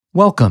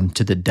Welcome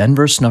to the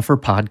Denver Snuffer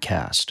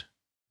Podcast.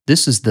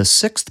 This is the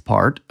sixth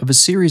part of a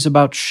series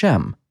about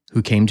Shem,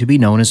 who came to be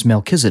known as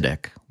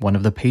Melchizedek, one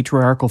of the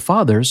patriarchal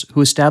fathers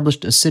who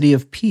established a city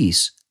of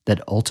peace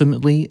that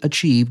ultimately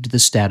achieved the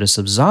status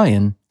of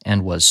Zion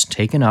and was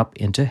taken up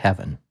into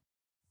heaven.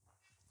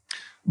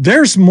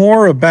 There's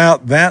more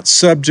about that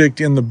subject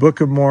in the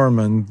Book of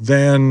Mormon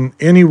than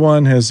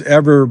anyone has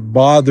ever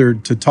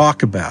bothered to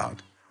talk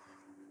about.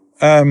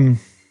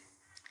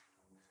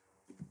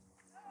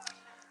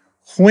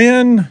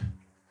 When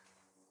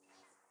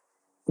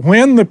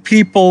the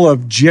people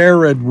of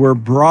Jared were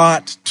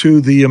brought to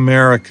the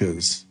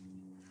Americas,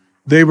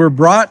 they were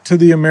brought to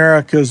the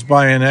Americas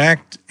by an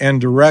act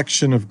and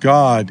direction of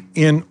God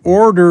in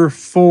order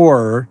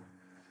for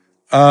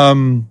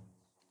them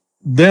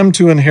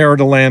to inherit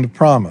a land of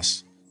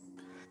promise.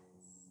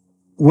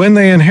 When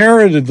they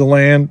inherited the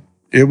land,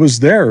 it was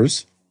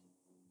theirs,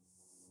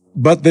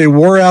 but they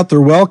wore out their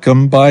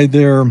welcome by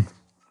their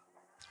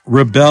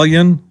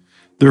rebellion,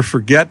 their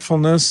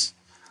forgetfulness,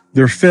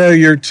 their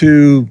failure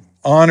to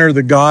honor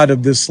the God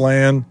of this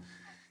land.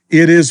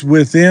 It is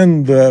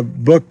within the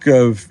book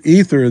of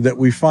Ether that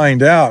we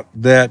find out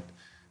that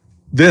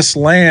this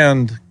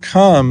land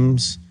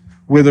comes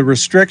with a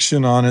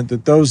restriction on it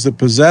that those that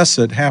possess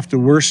it have to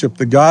worship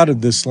the God of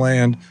this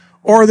land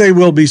or they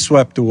will be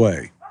swept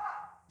away.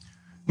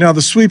 Now,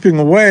 the sweeping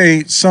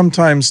away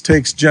sometimes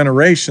takes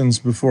generations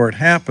before it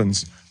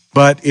happens,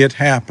 but it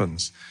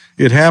happens.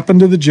 It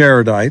happened to the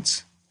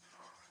Jaredites.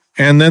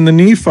 And then the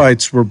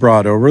Nephites were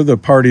brought over, the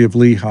party of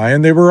Lehi,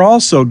 and they were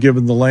also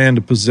given the land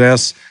to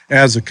possess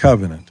as a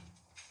covenant.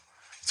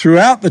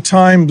 Throughout the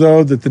time,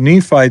 though, that the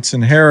Nephites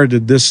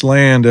inherited this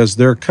land as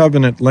their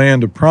covenant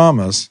land of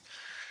promise,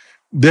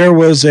 there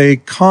was a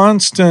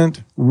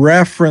constant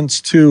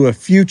reference to a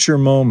future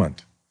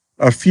moment,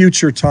 a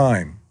future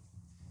time,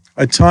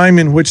 a time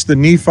in which the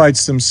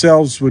Nephites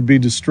themselves would be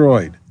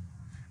destroyed,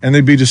 and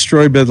they'd be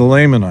destroyed by the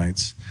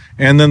Lamanites.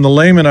 And then the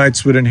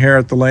Lamanites would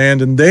inherit the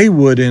land, and they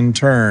would in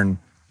turn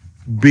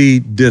be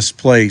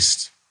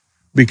displaced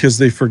because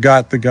they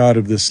forgot the God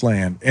of this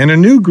land. And a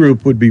new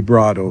group would be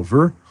brought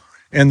over,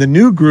 and the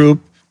new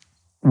group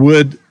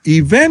would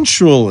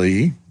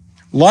eventually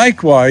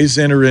likewise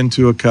enter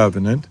into a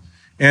covenant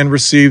and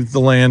receive the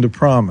land of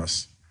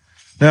promise.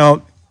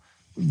 Now,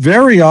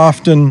 very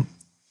often,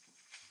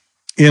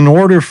 in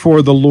order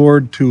for the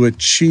Lord to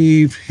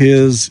achieve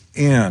his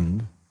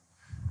end,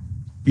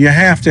 you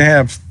have to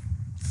have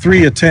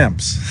 3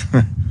 attempts.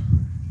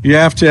 You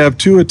have to have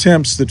 2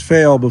 attempts that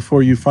fail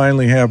before you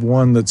finally have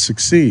one that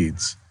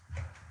succeeds.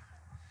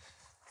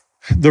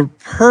 The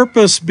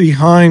purpose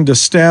behind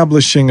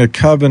establishing a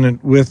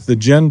covenant with the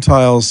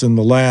Gentiles in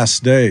the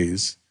last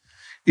days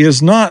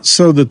is not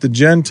so that the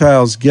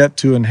Gentiles get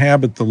to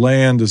inhabit the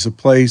land as a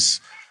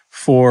place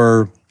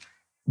for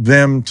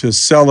them to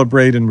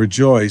celebrate and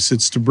rejoice.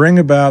 It's to bring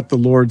about the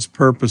Lord's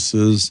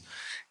purposes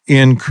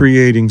in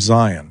creating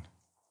Zion.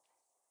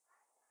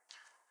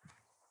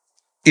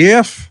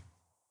 If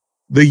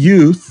the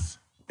youth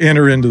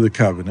enter into the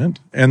covenant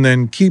and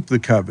then keep the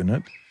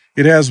covenant,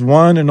 it has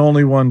one and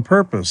only one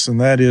purpose, and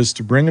that is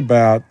to bring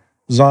about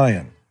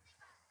Zion.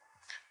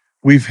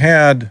 We've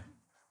had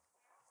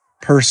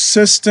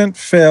persistent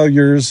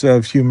failures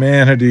of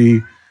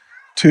humanity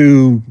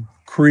to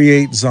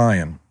create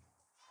Zion.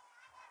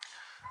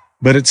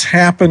 But it's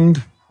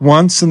happened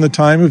once in the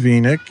time of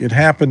Enoch, it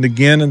happened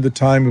again in the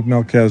time of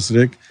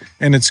Melchizedek,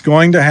 and it's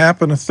going to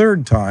happen a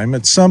third time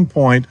at some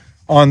point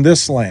on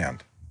this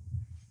land.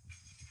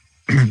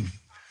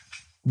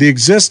 The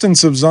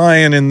existence of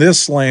Zion in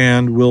this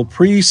land will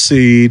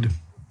precede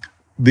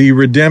the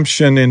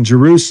redemption in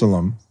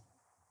Jerusalem,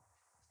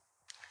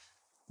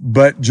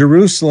 but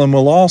Jerusalem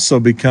will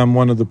also become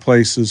one of the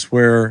places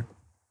where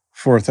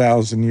for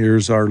 1,000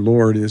 years our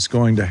Lord is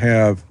going to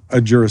have a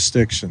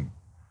jurisdiction.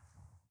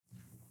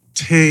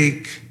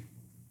 Take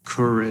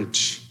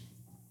courage.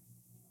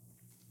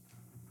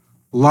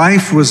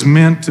 Life was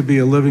meant to be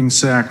a living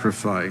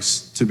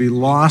sacrifice, to be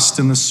lost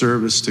in the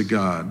service to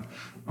God.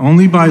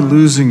 Only by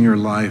losing your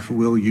life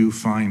will you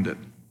find it.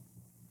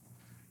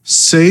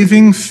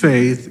 Saving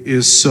faith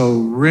is so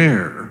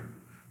rare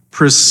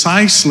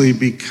precisely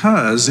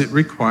because it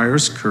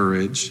requires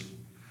courage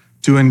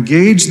to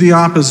engage the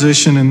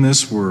opposition in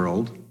this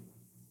world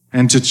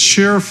and to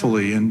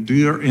cheerfully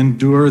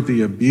endure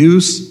the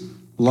abuse,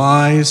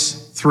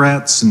 lies,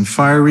 threats, and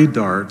fiery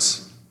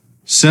darts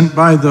sent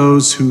by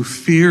those who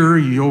fear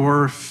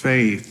your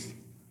faith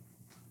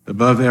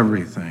above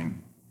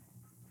everything.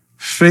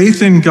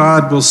 Faith in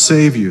God will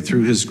save you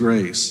through his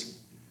grace.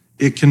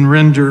 It can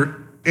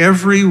render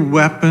every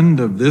weapon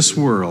of this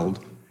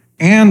world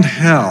and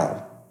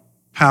hell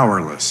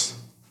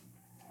powerless.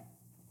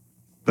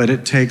 But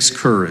it takes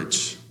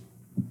courage.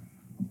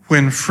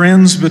 When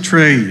friends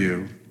betray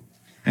you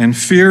and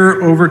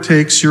fear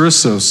overtakes your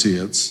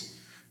associates,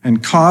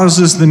 and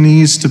causes the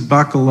knees to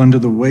buckle under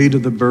the weight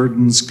of the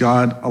burdens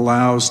God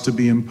allows to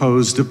be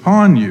imposed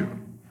upon you.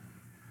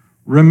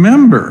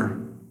 Remember,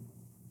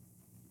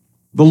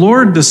 the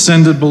Lord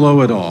descended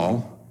below it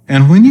all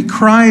And when he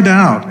cried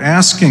out,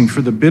 asking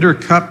for the bitter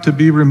cup to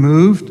be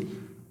removed,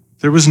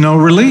 there was no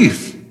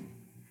relief.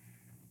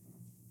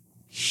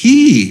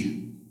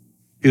 He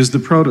is the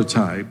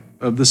prototype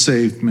of the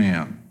saved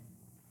man,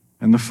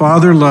 and the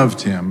Father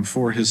loved him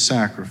for his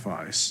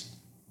sacrifice.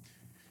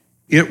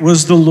 It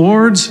was the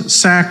Lord's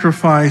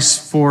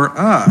sacrifice for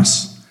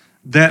us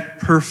that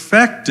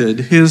perfected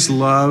his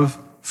love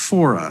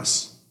for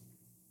us.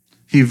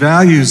 He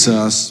values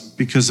us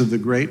because of the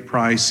great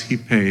price he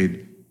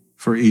paid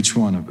for each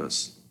one of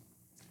us.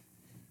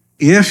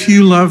 If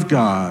you love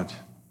God,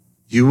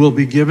 you will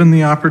be given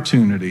the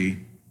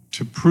opportunity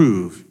to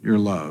prove your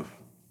love.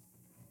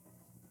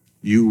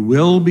 You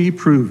will be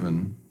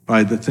proven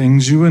by the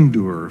things you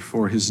endure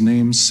for his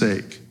name's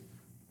sake.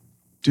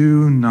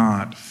 Do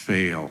not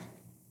fail.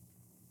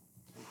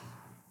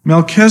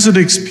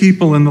 Melchizedek's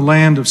people in the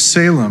land of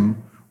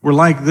Salem were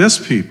like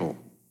this people.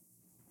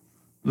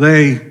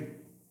 They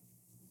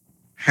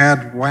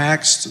had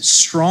waxed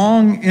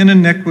strong in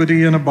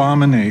iniquity and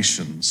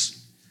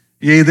abominations.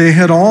 Yea, they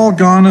had all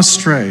gone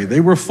astray. They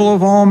were full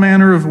of all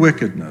manner of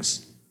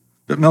wickedness.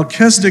 But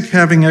Melchizedek,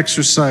 having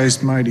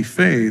exercised mighty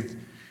faith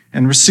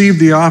and received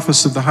the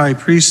office of the high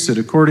priesthood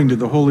according to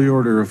the holy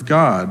order of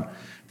God,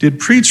 did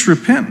preach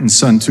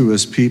repentance unto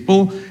his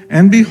people,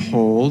 and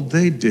behold,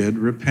 they did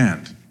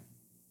repent.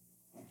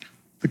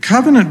 The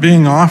covenant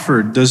being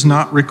offered does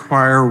not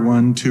require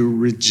one to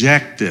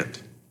reject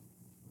it.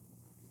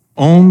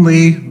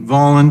 Only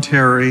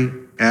voluntary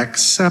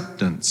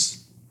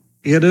acceptance.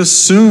 It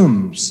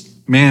assumes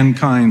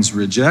mankind's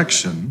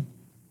rejection,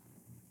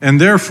 and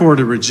therefore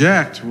to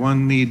reject,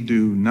 one need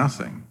do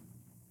nothing.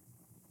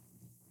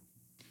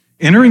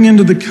 Entering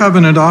into the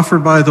covenant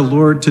offered by the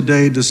Lord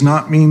today does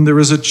not mean there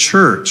is a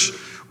church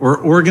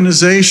or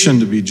organization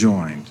to be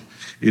joined.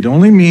 It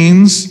only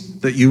means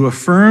that you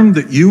affirm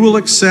that you will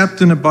accept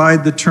and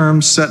abide the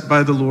terms set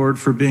by the Lord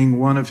for being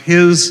one of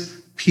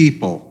his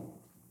people.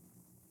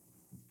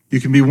 You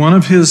can be one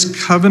of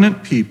his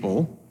covenant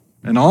people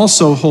and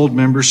also hold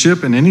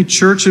membership in any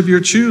church of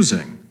your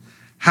choosing.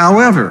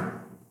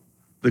 However,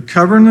 the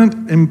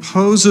covenant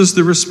imposes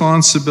the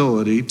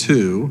responsibility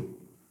to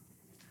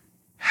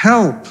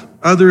help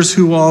others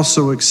who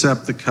also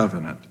accept the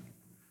covenant,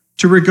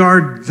 to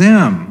regard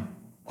them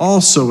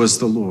also as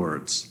the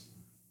Lord's,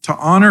 to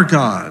honor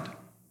God,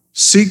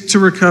 seek to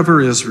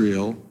recover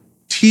Israel,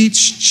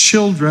 teach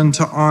children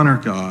to honor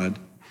God,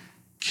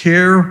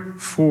 care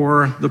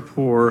for the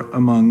poor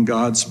among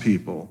God's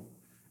people,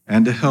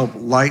 and to help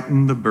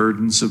lighten the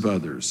burdens of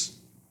others.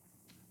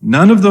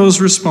 None of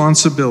those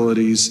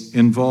responsibilities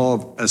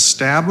involve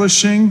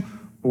establishing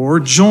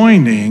or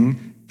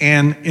joining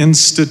an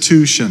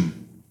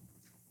institution.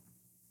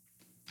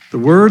 The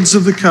words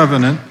of the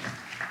covenant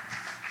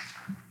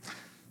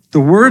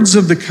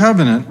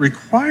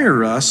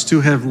require us to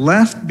have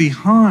left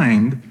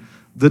behind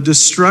the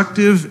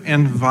destructive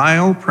and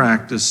vile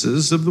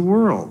practices of the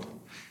world.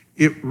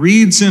 It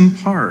reads in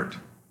part,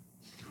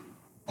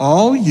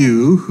 "All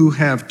you who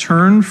have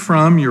turned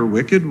from your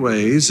wicked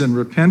ways and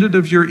repented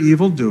of your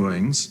evil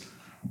doings,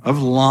 of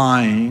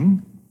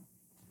lying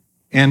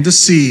and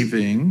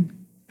deceiving,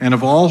 and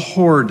of all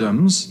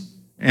whoredoms,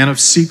 and of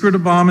secret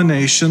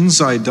abominations,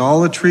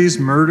 idolatries,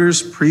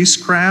 murders,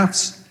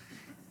 priestcrafts,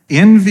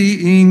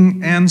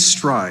 envying and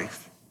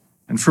strife,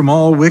 and from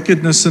all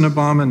wickedness and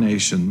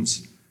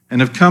abominations,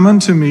 and have come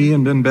unto me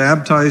and been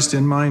baptized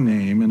in my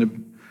name, and have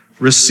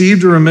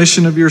received a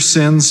remission of your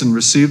sins and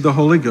received the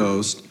Holy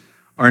Ghost,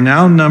 are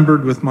now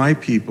numbered with my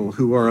people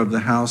who are of the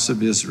house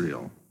of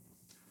Israel."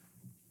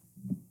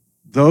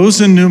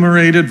 Those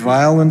enumerated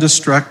vile and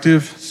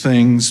destructive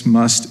things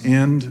must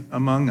end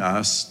among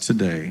us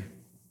today.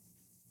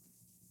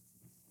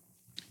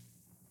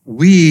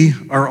 We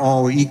are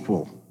all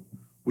equal.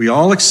 We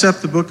all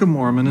accept the Book of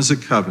Mormon as a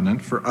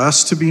covenant for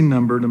us to be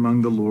numbered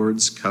among the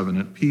Lord's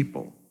covenant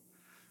people.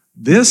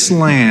 This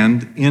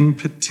land in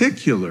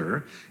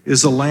particular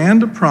is a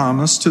land of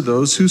promise to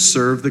those who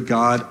serve the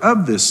God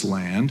of this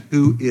land,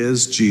 who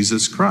is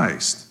Jesus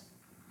Christ.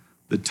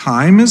 The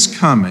time is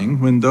coming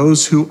when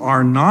those who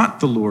are not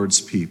the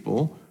Lord's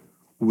people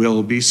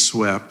will be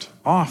swept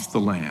off the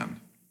land.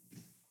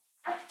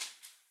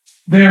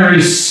 There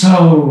is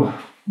so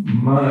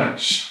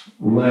much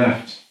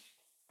left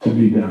to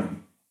be done.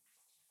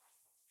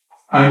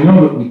 I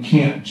know that we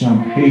can't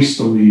jump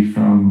hastily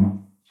from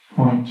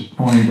point to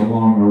point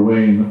along our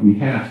way, and that we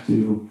have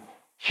to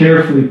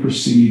carefully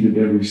proceed at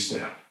every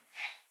step.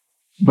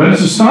 But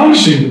it's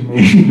astonishing to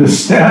me the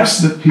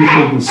steps that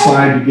people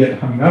decide to get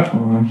hung up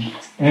on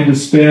and to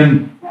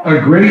spend a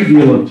great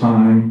deal of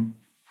time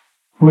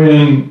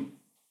when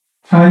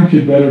time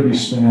could better be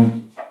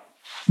spent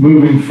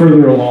moving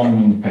further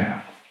along on the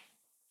path.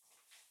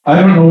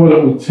 I don't know what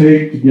it will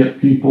take to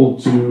get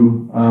people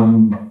to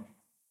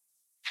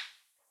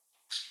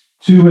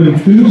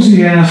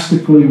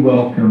enthusiastically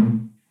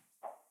welcome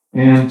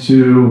and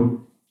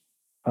to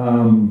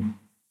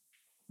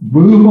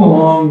move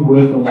along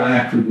with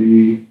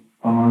alacrity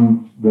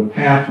on the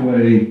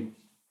pathway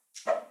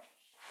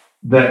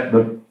that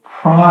the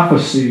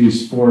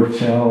prophecies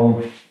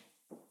foretell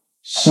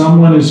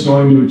someone is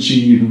going to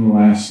achieve in the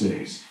last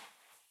days.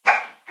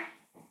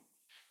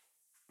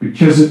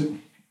 Because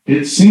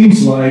it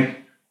seems like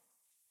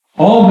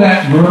all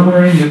that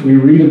murmuring that we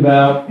read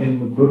about in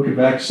the book of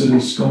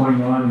Exodus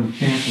going on in the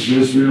camp of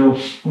Israel,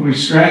 when we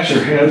scratch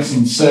our heads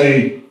and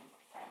say,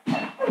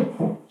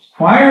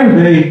 why are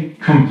they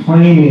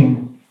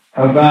complaining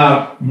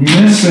about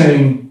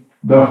missing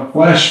the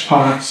flesh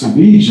pots of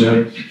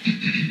Egypt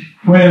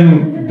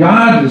when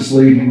God is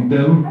leading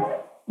them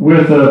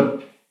with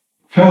a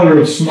pillar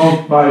of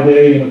smoke by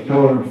day and a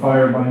pillar of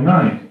fire by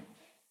night?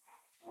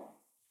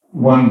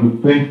 One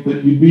would think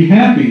that you'd be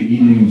happy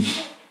eating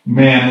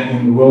manna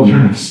in the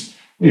wilderness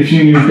if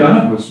you knew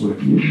God was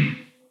with you.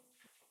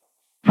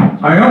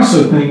 I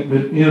also think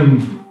that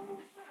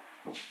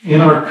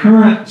in our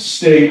current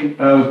state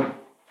of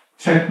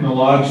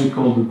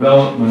technological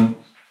development,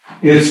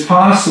 it's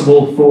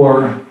possible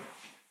for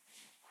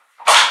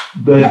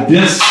the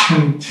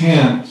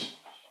discontent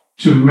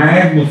to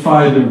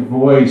magnify their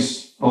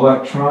voice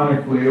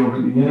electronically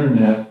over the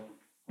internet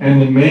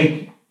and to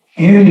make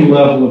any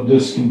level of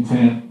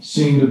discontent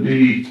seem to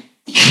be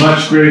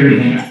much greater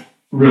than it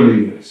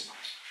really is.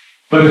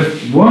 But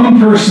if one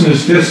person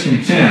is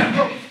discontent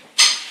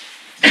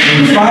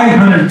and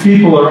 500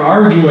 people are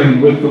arguing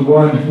with the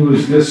one who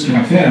is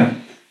discontent,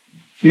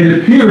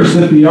 it appears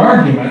that the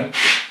argument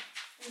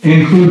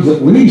includes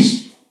at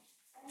least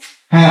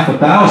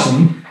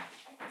 6,000,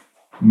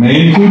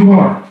 may include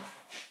more,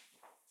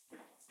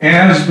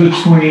 as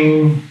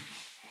between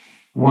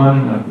one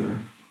another.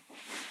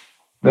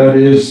 That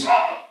is,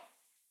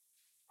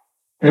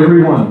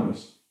 every one of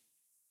us.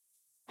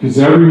 Because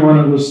every one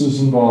of us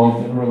is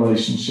involved in a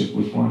relationship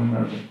with one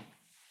another.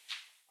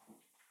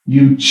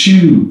 You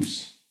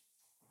choose.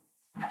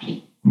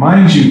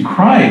 Mind you,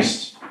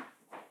 Christ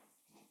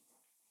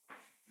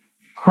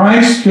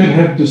could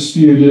have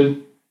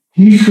disputed,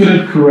 he could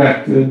have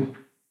corrected,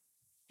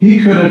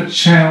 he could have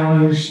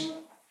challenged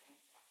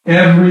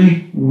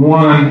every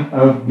one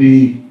of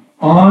the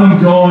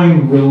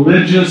ongoing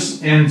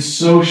religious and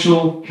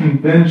social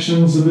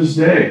conventions of his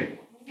day.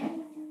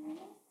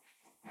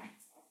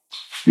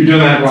 You're doing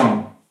that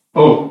wrong.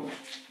 Oh,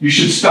 you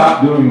should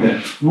stop doing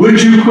that.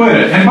 Would you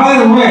quit? And by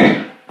the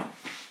way,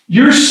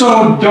 you're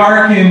so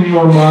dark in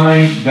your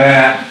mind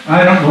that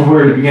I don't know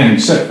where to begin,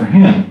 except for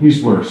him.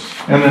 He's worse.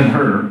 And then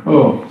her.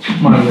 Oh,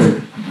 my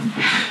Lord.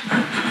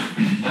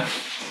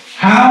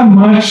 How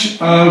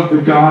much of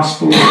the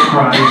gospel of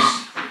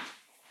Christ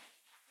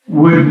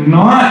would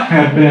not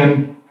have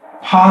been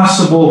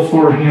possible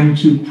for him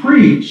to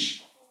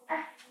preach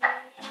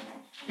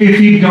if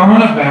he'd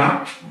gone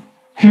about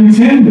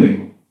contending?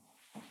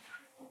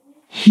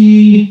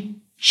 He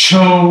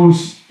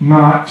chose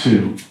not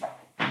to.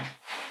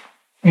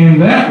 In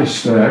that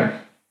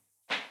respect,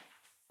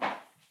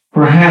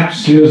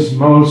 perhaps his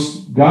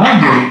most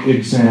godly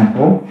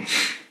example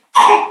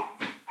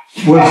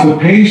was the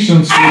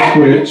patience with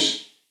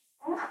which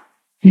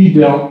he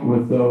dealt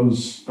with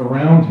those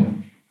around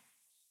him.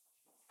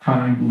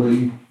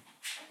 Kindly,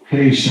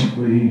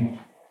 patiently,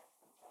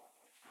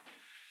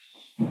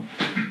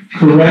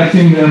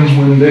 correcting them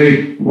when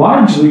they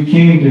largely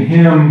came to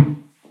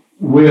him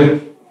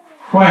with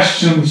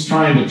questions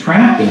trying to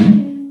trap him,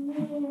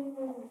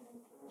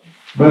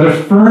 but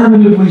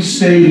affirmatively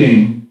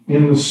stating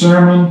in the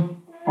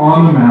Sermon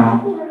on the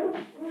Mount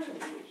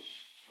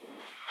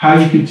how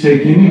you could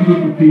take any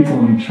group of people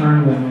and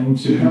turn them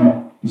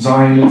into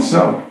Zion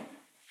itself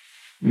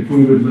if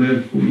we would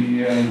live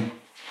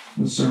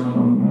the Sermon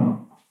on the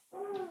Mount.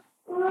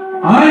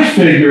 I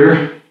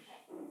figure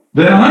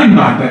that I'm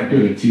not that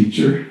good a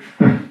teacher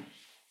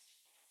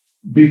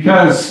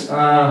because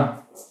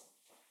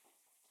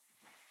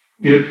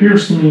it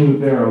appears to me that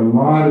there are a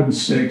lot of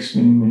mistakes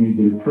being made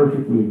that are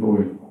perfectly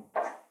avoidable.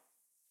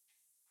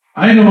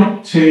 I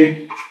don't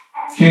take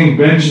King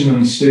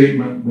Benjamin's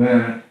statement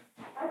that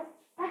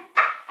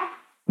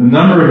the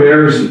number of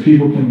errors that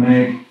people can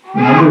make,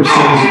 the number of sins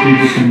that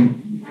people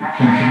can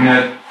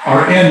commit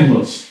are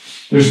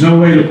endless. There's no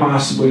way to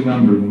possibly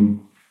number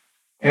them.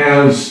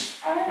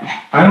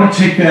 I don't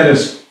take that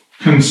as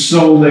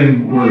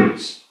consoling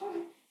words.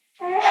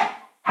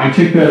 I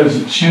take that as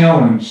a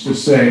challenge to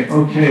say,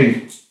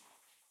 okay,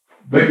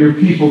 but your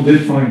people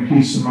did find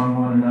peace among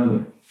one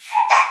another.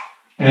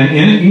 And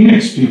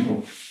Enoch's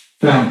people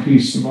found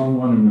peace among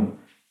one another.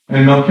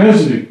 And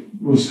Melchizedek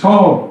was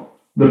called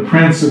the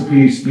Prince of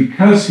Peace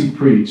because he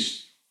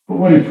preached. But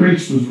what he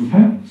preached was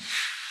repentance.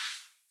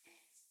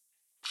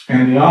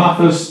 And the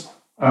office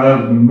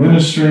of the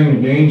ministering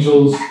of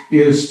angels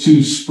is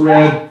to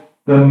spread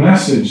the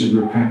message of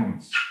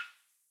repentance.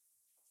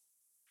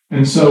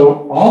 And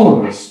so all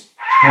of us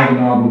have an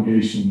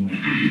obligation there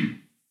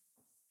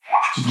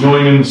to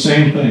join in the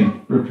same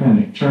thing,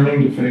 repenting,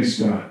 turning to face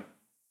God.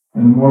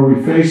 And the more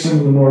we face him,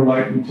 the more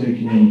light we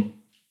take in,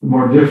 the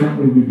more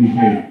differently we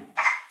behave,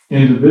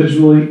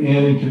 individually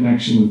and in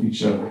connection with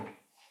each other.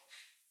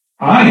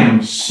 I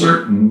am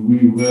certain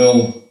we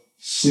will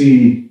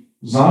see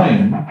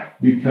Zion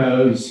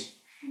because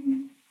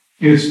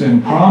it's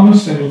been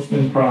promised and it's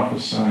been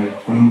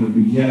prophesied from the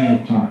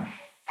beginning of time.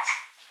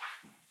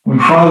 When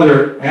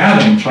Father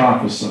Adam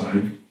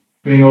prophesied,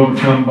 being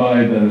overcome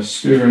by the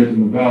Spirit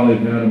in the valley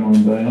of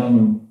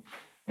Adam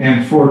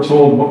and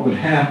foretold what would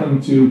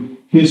happen to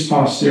his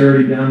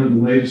posterity down to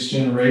the latest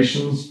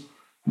generations,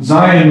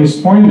 Zion was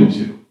pointed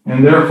to.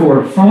 And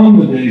therefore, from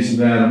the days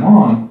of Adam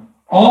on,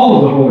 all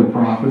of the holy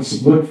prophets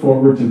have looked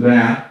forward to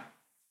that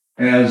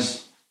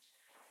as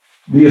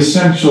the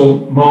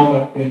essential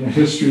moment in the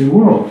history of the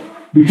world.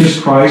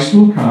 Because Christ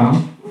will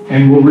come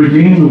and will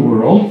redeem the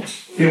world.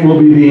 It will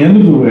be the end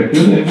of the wicked.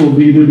 It will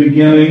be the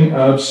beginning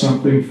of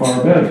something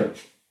far better.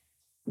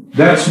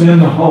 That's been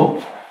the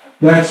hope.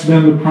 That's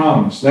been the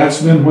promise.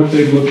 That's been what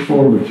they've looked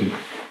forward to.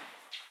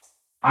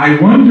 I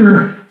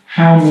wonder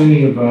how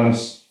many of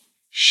us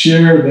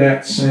share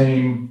that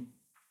same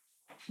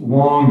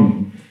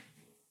longing,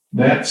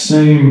 that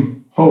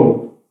same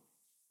hope,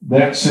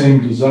 that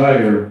same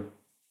desire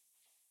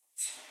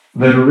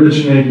that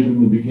originated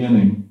in the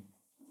beginning.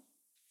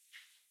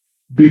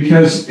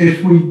 Because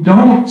if we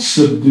don't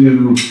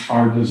subdue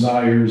our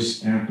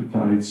desires,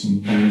 appetites,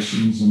 and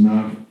passions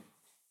enough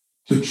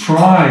to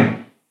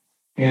try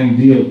and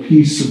deal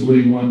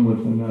peaceably one with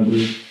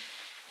another,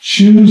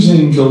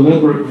 choosing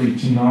deliberately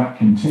to not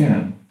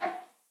contend,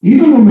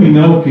 even when we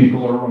know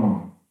people are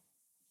wrong.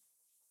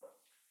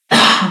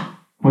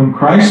 When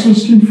Christ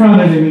was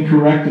confronted and he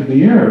corrected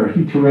the error,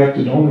 he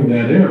corrected only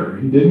that error.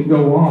 He didn't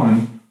go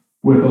on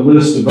with a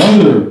list of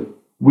other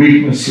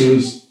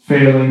weaknesses,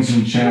 failings,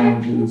 and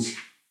challenges.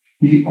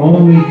 He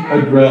only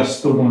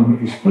addressed the one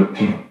that was put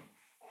to him.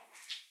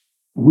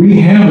 We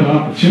have an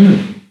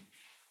opportunity.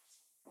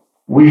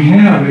 We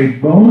have a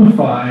bona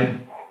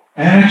fide,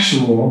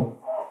 actual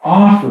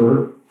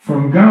offer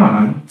from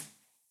God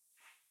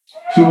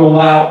to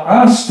allow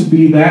us to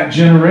be that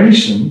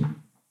generation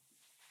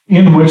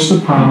in which the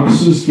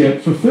promises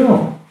get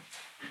fulfilled.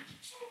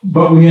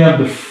 But we have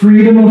the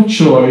freedom of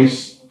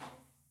choice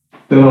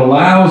that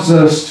allows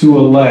us to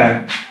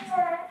elect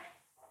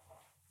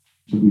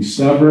to be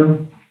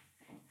stubborn,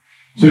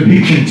 to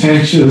be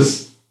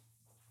contentious,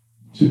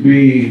 to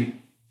be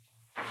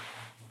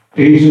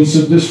agents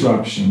of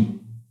disruption,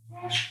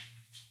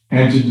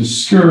 and to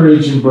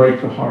discourage and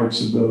break the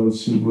hearts of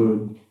those who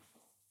would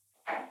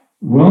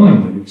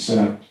willingly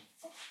accept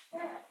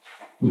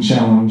the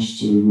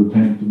challenge to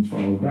repent and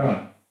follow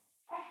God.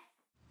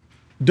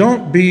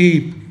 Don't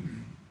be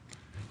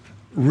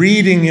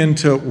reading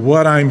into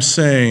what I'm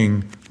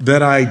saying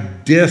that I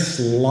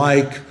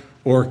dislike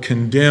or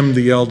condemn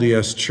the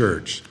LDS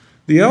Church.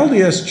 The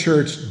LDS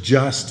Church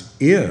just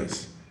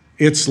is.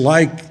 It's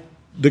like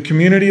the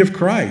community of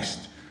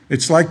Christ.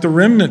 It's like the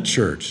remnant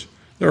church.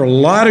 There are a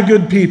lot of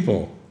good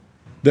people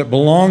that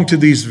belong to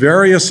these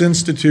various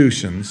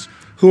institutions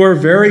who are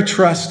very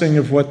trusting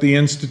of what the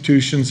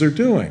institutions are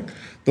doing.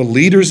 The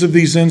leaders of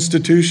these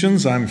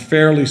institutions, I'm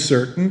fairly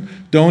certain,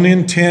 don't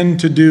intend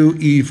to do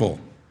evil.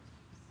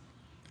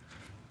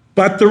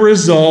 But the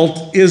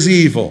result is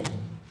evil.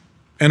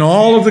 And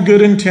all of the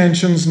good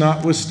intentions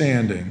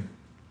notwithstanding,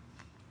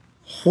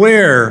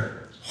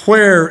 where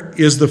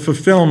is the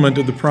fulfillment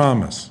of the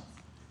promise?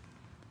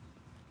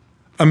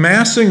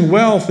 Amassing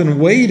wealth and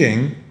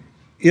waiting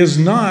is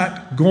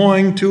not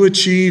going to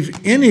achieve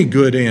any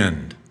good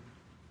end.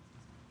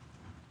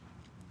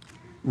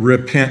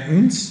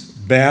 Repentance,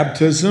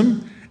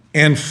 baptism,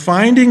 and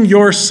finding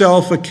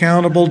yourself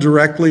accountable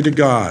directly to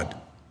God.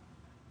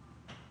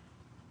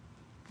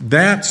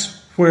 That's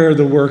where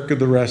the work of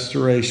the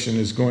restoration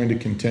is going to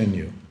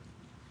continue.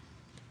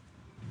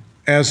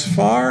 As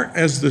far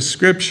as the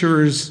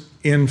scriptures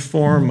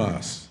inform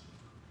us,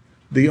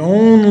 the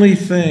only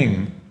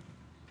thing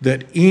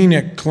that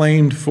Enoch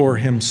claimed for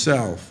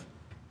himself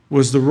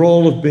was the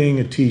role of being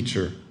a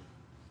teacher.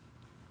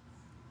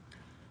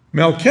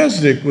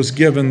 Melchizedek was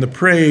given the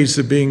praise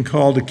of being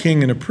called a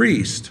king and a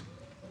priest,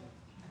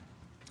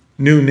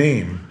 new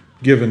name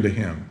given to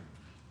him.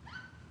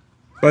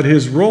 But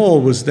his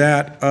role was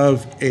that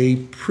of a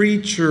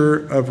preacher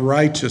of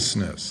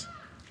righteousness.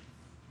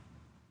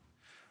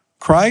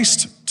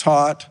 Christ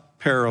taught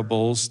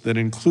parables that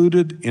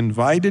included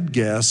invited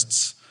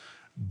guests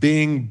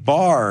being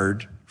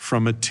barred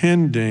from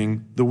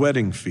attending the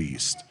wedding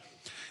feast.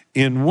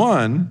 In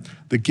one,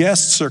 the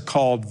guests are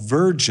called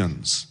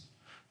virgins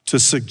to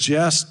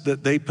suggest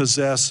that they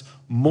possess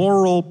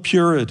moral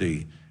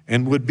purity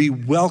and would be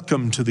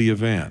welcome to the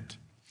event.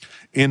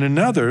 In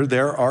another,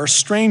 there are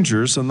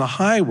strangers on the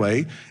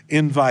highway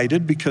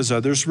invited because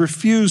others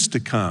refuse to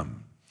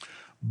come.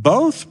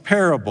 Both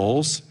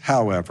parables,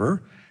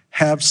 however,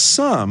 have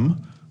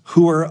some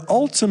who are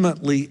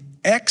ultimately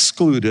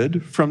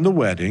excluded from the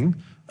wedding,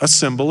 a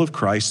symbol of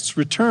Christ's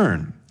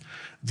return.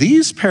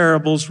 These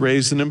parables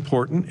raise an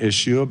important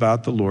issue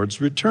about the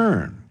Lord's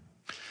return.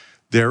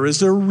 There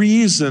is a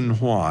reason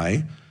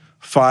why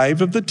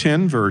 5 of the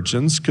 10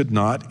 virgins could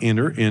not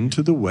enter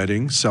into the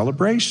wedding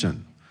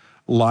celebration.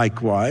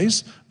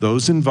 Likewise,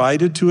 those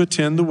invited to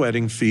attend the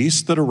wedding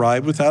feast that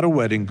arrive without a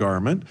wedding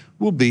garment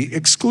will be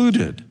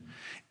excluded.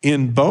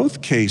 In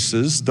both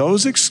cases,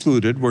 those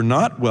excluded were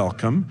not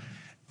welcome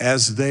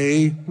as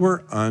they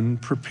were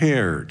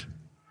unprepared.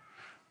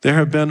 There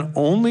have been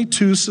only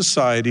two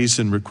societies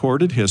in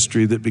recorded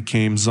history that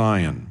became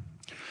Zion.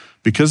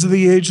 Because of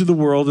the age of the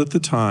world at the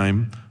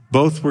time,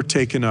 both were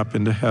taken up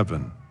into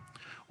heaven.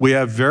 We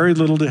have very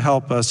little to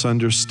help us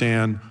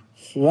understand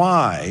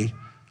why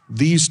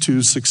these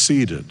two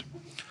succeeded.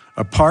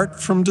 Apart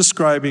from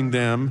describing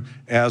them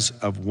as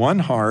of one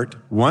heart,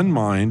 one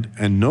mind,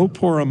 and no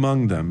poor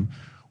among them,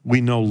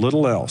 we know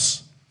little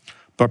else.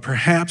 But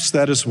perhaps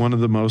that is one of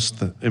the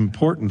most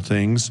important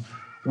things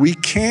we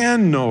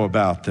can know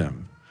about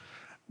them.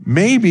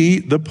 Maybe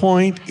the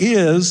point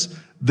is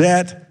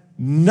that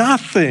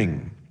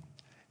nothing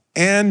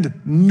and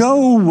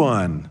no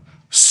one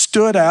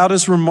stood out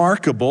as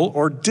remarkable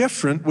or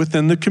different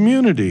within the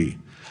community.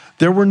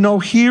 There were no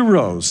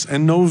heroes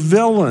and no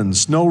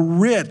villains, no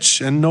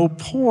rich and no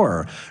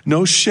poor,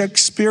 no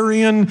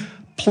Shakespearean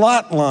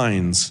plot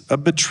lines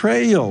of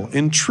betrayal,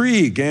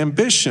 intrigue,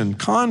 ambition,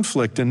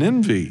 conflict, and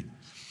envy.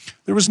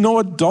 There was no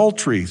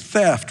adultery,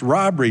 theft,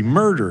 robbery,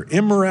 murder,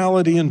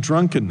 immorality, and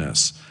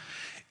drunkenness.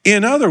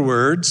 In other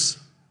words,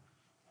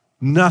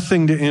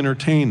 nothing to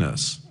entertain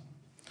us.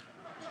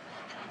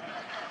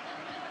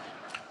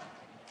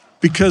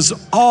 Because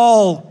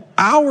all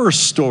our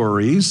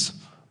stories,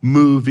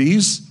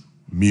 movies,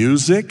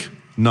 music,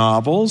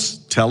 novels,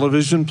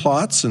 television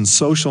plots, and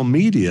social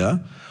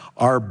media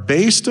are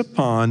based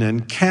upon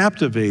and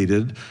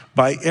captivated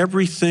by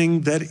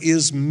everything that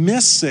is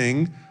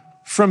missing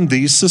from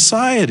these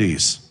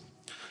societies.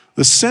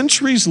 The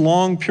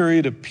centuries-long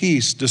period of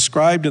peace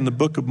described in the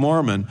Book of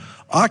Mormon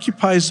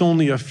occupies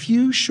only a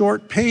few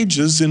short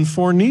pages in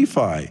 4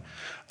 Nephi.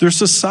 Their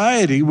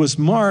society was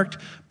marked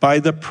by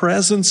the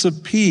presence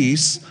of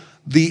peace,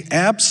 the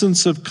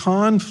absence of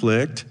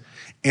conflict,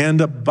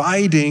 and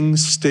abiding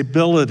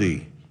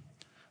stability.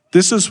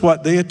 This is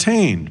what they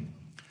attained.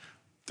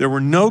 There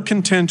were no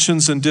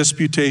contentions and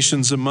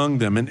disputations among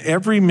them, and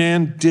every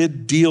man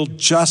did deal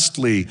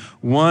justly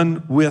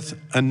one with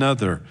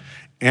another.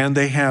 And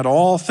they had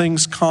all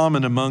things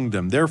common among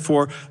them.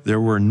 Therefore, there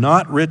were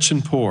not rich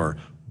and poor,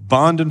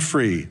 bond and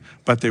free,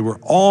 but they were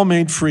all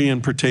made free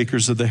and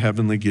partakers of the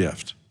heavenly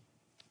gift.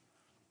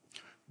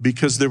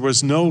 Because there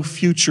was no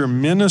future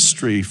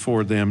ministry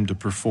for them to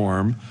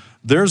perform,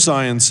 their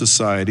Zion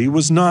society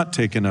was not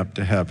taken up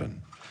to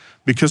heaven.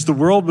 Because the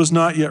world was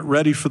not yet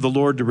ready for the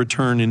Lord to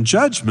return in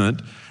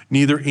judgment,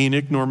 neither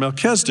Enoch nor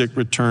Melchizedek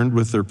returned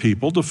with their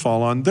people to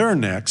fall on their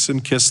necks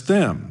and kiss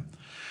them.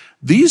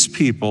 These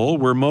people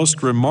were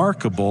most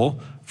remarkable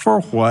for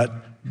what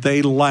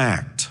they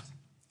lacked.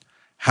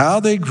 How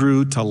they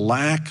grew to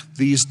lack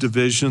these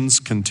divisions,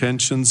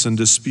 contentions, and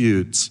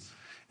disputes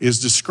is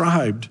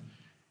described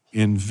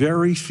in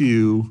very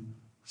few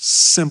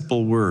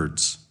simple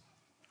words.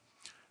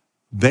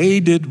 They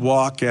did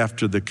walk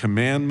after the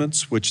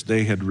commandments which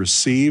they had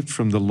received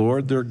from the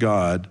Lord their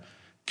God,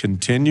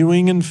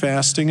 continuing in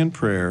fasting and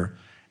prayer,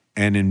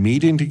 and in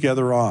meeting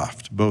together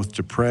oft, both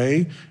to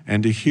pray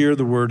and to hear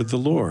the word of the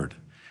Lord.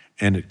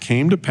 And it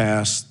came to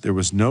pass, there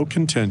was no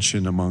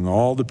contention among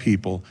all the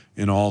people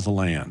in all the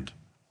land.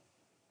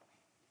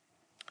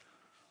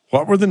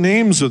 What were the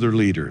names of their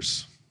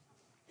leaders?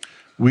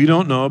 We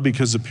don't know,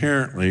 because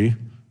apparently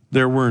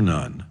there were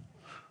none.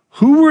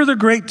 Who were the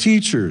great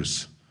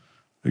teachers?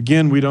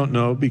 Again, we don't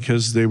know,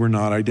 because they were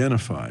not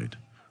identified.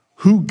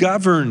 Who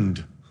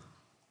governed?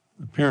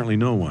 Apparently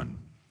no one.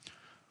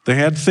 They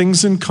had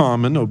things in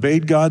common,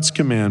 obeyed God's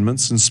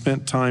commandments, and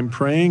spent time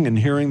praying and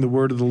hearing the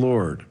word of the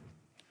Lord.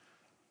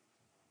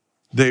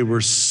 They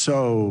were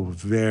so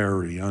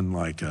very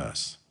unlike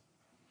us.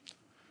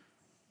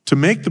 To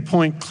make the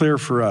point clear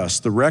for us,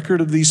 the record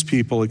of these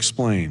people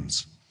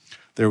explains,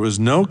 there was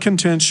no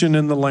contention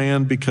in the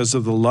land because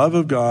of the love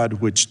of God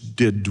which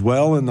did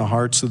dwell in the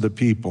hearts of the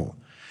people.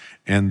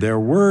 And there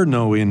were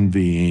no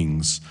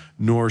envyings,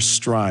 nor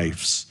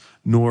strifes,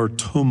 nor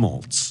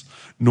tumults,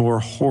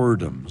 nor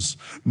whoredoms,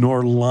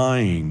 nor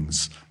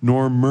lyings,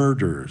 nor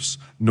murders,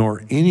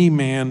 nor any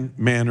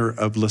manner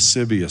of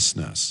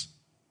lasciviousness.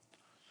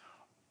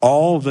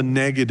 All the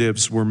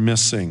negatives were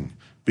missing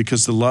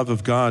because the love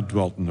of God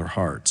dwelt in their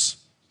hearts.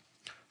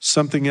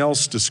 Something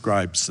else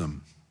describes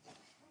them.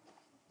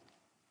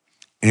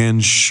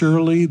 And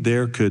surely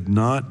there could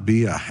not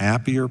be a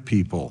happier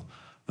people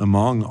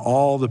among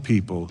all the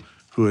people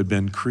who had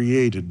been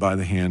created by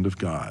the hand of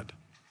God.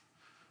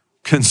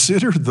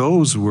 Consider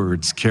those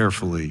words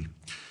carefully.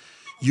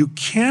 You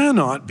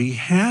cannot be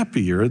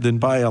happier than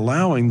by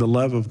allowing the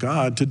love of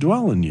God to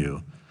dwell in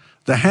you.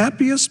 The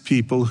happiest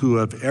people who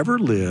have ever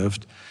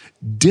lived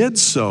did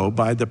so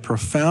by the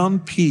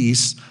profound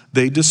peace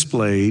they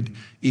displayed,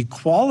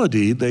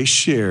 equality they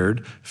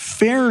shared,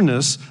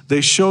 fairness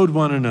they showed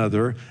one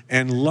another,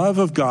 and love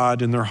of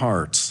God in their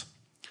hearts.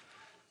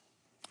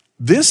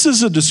 This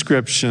is a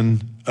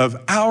description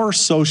of our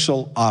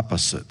social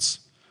opposites.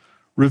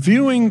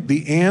 Reviewing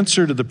the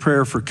answer to the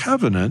prayer for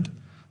covenant,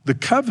 the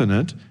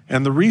covenant,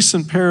 and the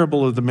recent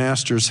parable of the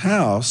master's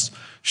house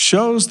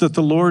shows that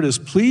the Lord is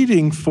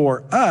pleading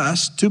for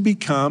us to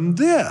become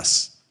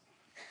this.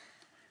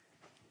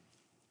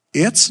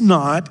 It's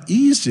not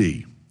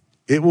easy.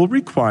 It will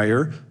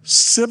require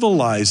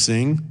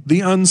civilizing the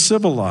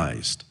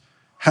uncivilized.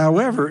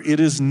 However, it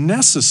is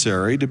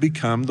necessary to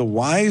become the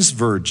wise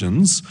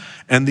virgins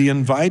and the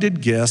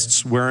invited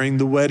guests wearing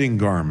the wedding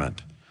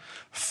garment.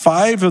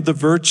 5 of the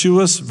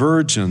virtuous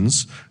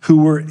virgins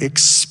who were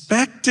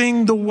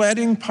expecting the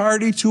wedding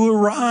party to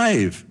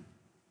arrive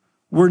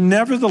were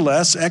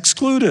nevertheless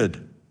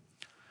excluded.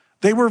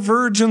 They were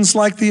virgins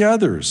like the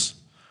others,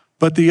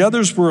 but the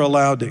others were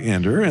allowed to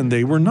enter and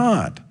they were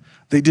not.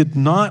 They did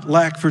not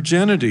lack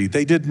virginity.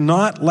 They did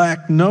not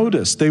lack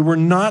notice. They were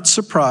not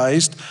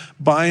surprised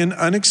by an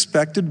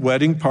unexpected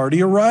wedding party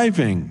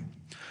arriving,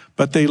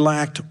 but they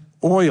lacked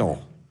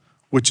oil,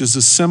 which is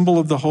a symbol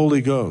of the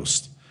Holy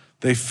Ghost.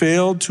 They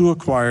failed to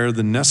acquire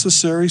the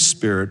necessary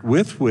spirit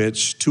with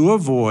which to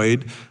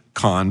avoid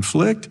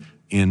conflict,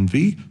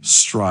 envy,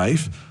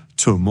 strife,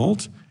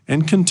 tumult,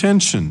 and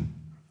contention.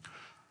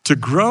 To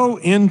grow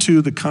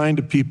into the kind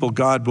of people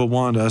God will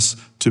want us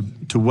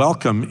to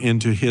welcome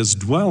into his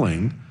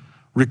dwelling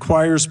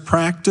requires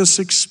practice,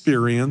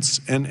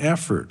 experience, and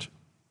effort.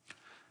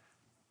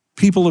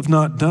 People have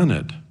not done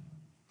it.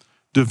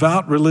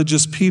 Devout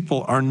religious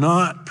people are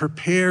not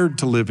prepared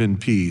to live in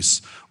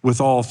peace with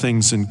all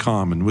things in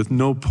common, with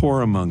no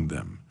poor among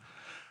them.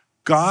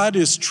 God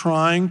is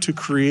trying to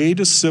create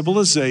a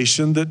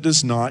civilization that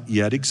does not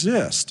yet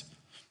exist.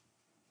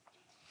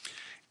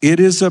 It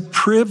is a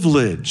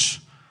privilege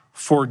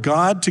for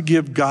God to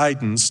give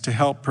guidance to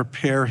help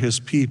prepare his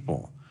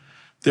people.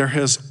 There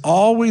has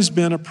always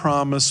been a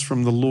promise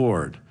from the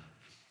Lord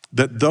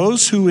that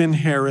those who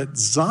inherit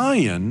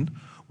Zion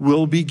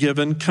will be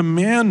given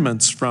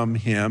commandments from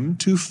him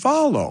to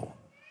follow.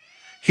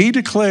 He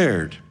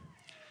declared,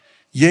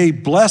 "Yea,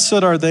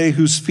 blessed are they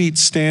whose feet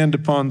stand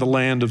upon the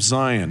land of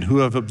Zion, who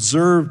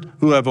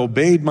have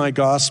obeyed my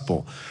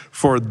gospel,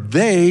 for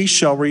they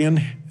shall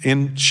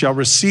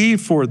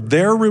receive for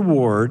their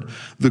reward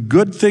the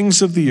good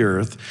things of the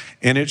earth,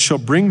 and it shall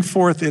bring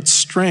forth its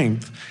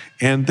strength,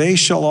 and they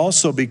shall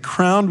also be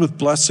crowned with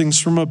blessings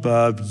from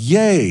above,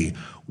 yea,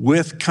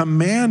 with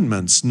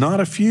commandments, not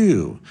a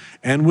few,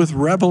 and with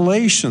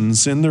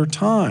revelations in their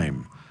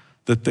time,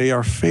 that they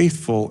are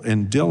faithful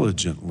and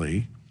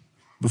diligently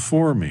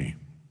before me."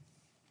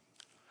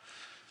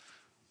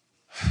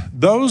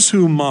 Those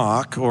who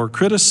mock or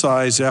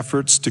criticize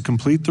efforts to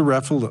complete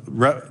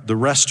the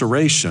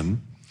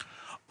restoration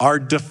are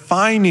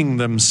defining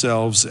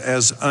themselves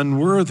as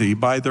unworthy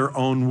by their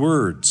own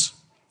words.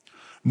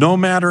 No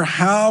matter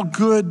how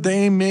good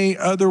they may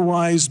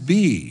otherwise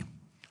be,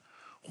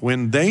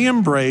 when they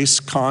embrace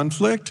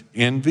conflict,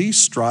 envy,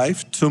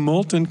 strife,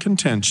 tumult, and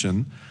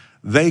contention,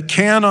 they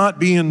cannot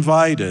be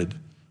invited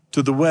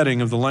to the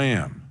wedding of the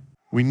Lamb.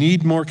 We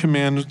need more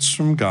commandments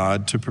from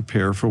God to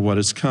prepare for what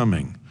is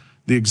coming.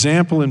 The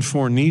example in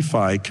 4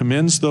 Nephi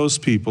commends those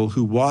people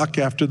who walk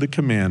after the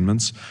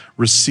commandments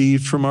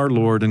received from our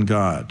Lord and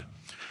God.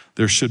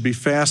 There should be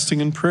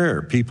fasting and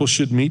prayer. People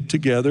should meet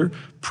together,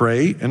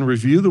 pray, and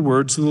review the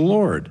words of the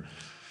Lord.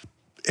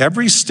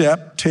 Every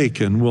step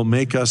taken will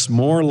make us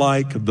more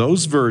like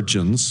those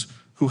virgins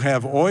who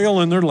have oil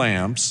in their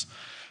lamps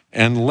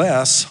and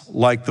less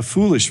like the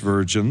foolish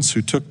virgins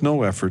who took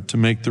no effort to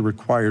make the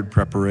required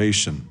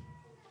preparation.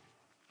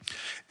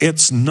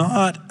 It's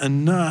not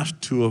enough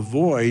to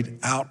avoid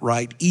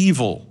outright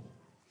evil.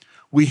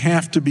 We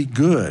have to be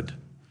good.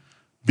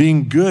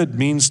 Being good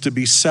means to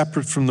be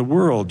separate from the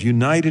world,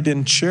 united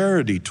in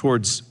charity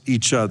towards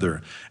each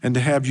other, and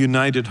to have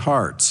united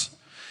hearts.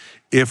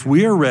 If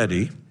we are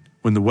ready,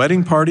 when the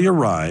wedding party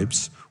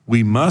arrives,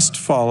 we must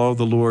follow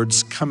the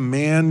Lord's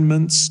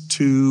commandments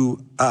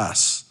to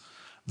us.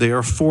 They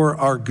are for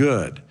our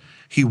good.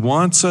 He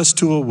wants us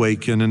to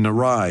awaken and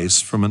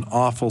arise from an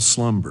awful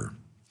slumber.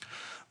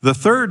 The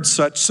third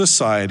such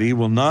society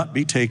will not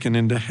be taken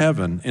into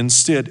heaven.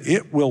 Instead,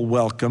 it will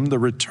welcome the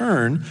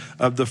return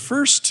of the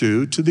first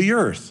 2 to the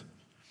earth.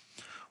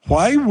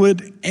 Why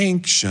would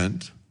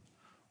ancient,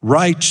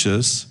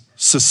 righteous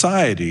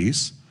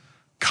societies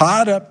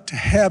caught up to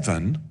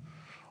heaven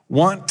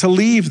want to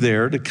leave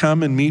there to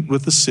come and meet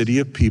with the city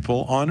of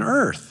people on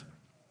earth?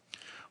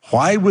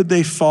 Why would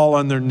they fall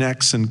on their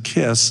necks and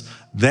kiss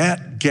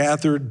that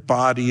gathered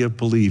body of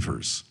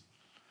believers?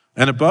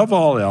 And above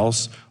all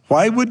else,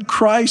 why would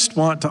Christ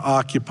want to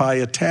occupy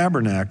a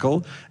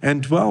tabernacle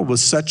and dwell with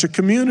such a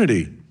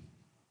community?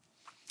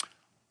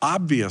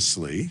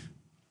 Obviously,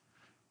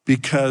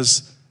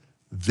 because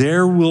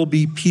there will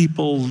be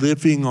people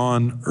living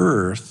on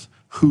earth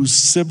whose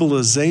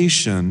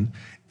civilization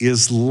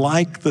is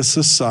like the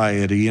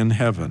society in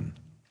heaven.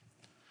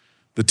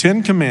 The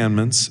 10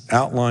 Commandments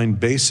outline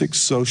basic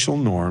social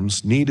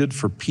norms needed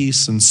for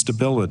peace and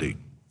stability.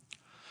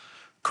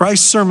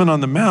 Christ's Sermon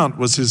on the Mount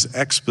was his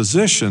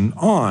exposition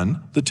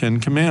on the 10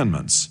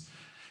 Commandments.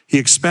 He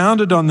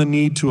expounded on the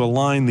need to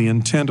align the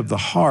intent of the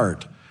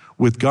heart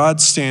with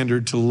God's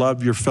standard to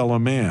love your fellow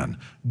man,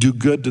 do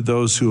good to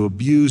those who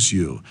abuse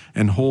you,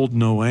 and hold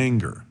no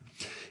anger.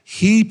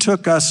 He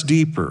took us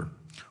deeper,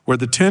 where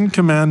the 10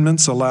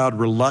 Commandments allowed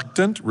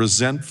reluctant,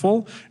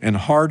 resentful, and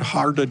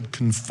hard-hearted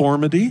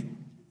conformity.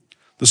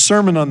 The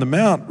Sermon on the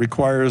Mount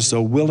requires a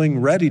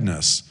willing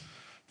readiness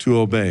to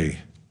obey.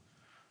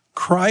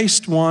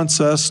 Christ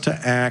wants us to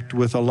act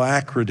with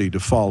alacrity to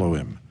follow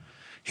him.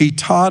 He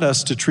taught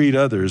us to treat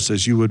others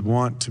as you would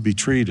want to be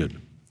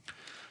treated.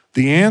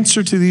 The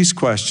answer to these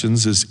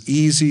questions is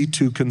easy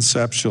to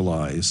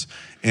conceptualize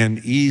and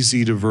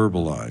easy to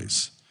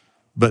verbalize,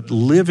 but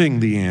living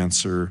the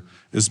answer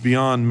is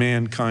beyond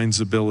mankind's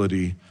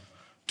ability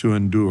to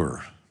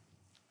endure.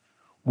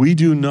 We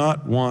do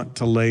not want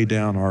to lay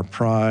down our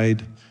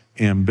pride,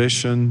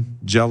 ambition,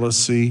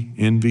 jealousy,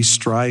 envy,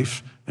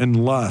 strife,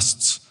 and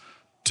lusts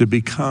to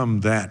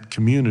become that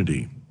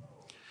community.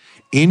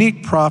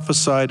 Enoch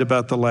prophesied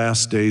about the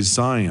last days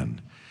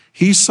Zion.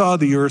 He saw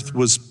the earth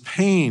was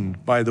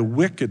pained by the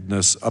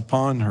wickedness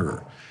upon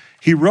her.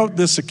 He wrote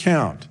this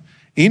account.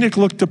 Enoch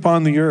looked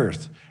upon the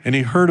earth, and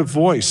he heard a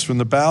voice from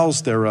the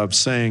bowels thereof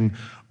saying,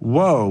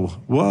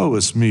 Woe, woe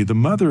is me, the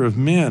mother of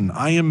men.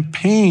 I am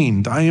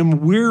pained, I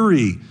am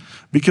weary,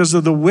 because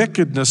of the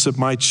wickedness of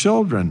my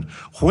children.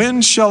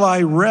 When shall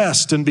I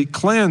rest and be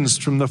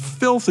cleansed from the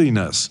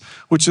filthiness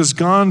which has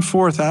gone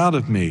forth out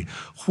of me?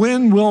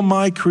 When will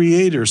my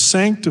Creator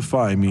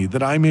sanctify me,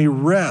 that I may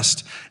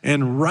rest,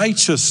 and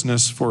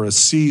righteousness for a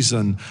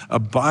season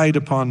abide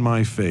upon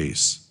my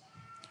face?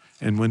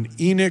 And when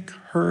Enoch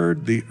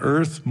heard the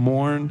earth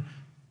mourn,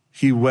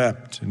 he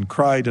wept and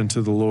cried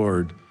unto the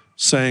Lord,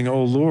 saying,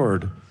 O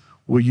Lord,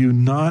 will you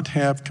not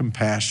have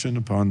compassion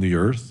upon the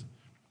earth?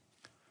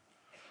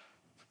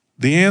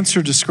 The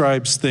answer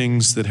describes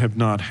things that have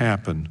not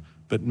happened,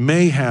 but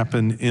may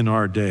happen in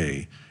our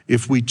day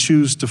if we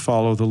choose to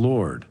follow the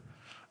Lord.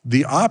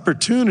 The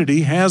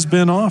opportunity has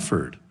been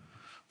offered.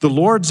 The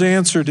Lord's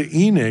answer to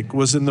Enoch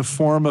was in the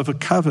form of a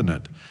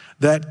covenant.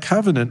 That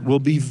covenant will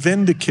be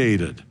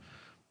vindicated,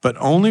 but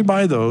only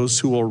by those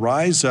who will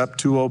rise up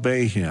to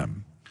obey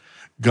him.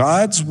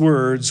 God's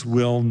words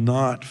will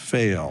not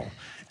fail,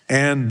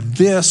 and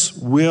this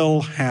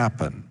will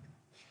happen.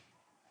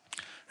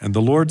 And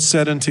the Lord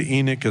said unto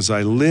Enoch, As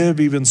I live,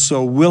 even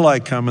so will I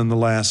come in the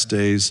last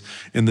days,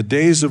 in the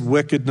days of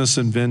wickedness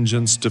and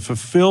vengeance, to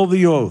fulfill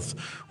the oath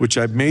which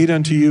I made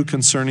unto you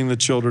concerning the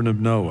children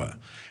of Noah.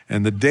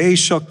 And the day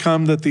shall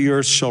come that the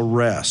earth shall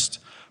rest.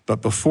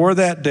 But before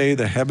that day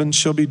the heavens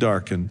shall be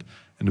darkened,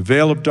 and a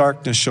veil of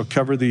darkness shall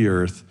cover the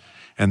earth,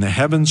 and the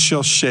heavens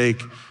shall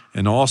shake,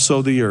 and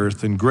also the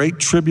earth, and great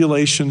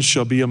tribulation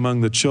shall be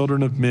among the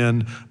children of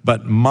men,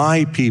 but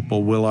my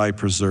people will I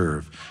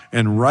preserve,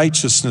 and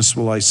righteousness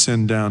will I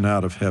send down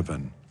out of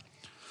heaven.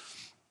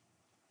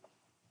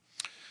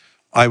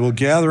 I will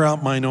gather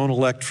out mine own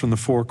elect from the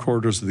four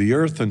quarters of the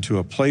earth into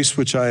a place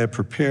which I have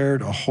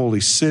prepared, a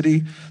holy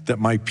city, that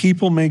my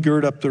people may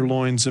gird up their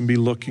loins and be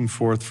looking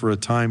forth for a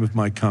time of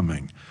my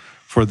coming.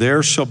 For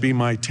there shall be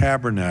my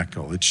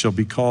tabernacle, it shall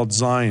be called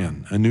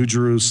Zion, a new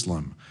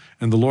Jerusalem.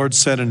 And the Lord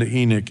said unto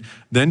Enoch,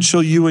 Then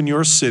shall you and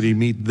your city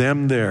meet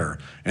them there,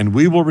 and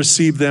we will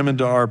receive them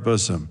into our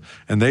bosom.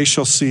 And they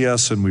shall see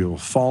us, and we will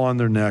fall on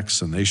their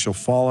necks, and they shall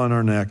fall on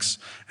our necks,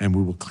 and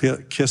we will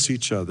kiss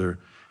each other,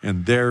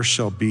 and there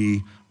shall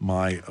be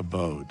my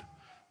abode.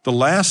 The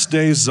last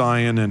days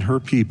Zion and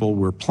her people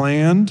were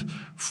planned,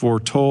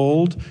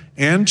 foretold,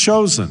 and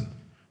chosen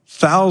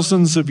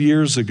thousands of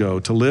years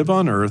ago to live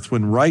on earth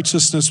when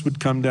righteousness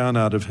would come down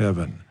out of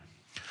heaven.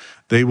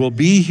 They will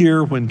be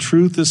here when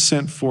truth is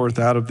sent forth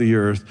out of the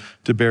earth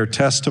to bear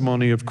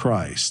testimony of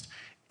Christ.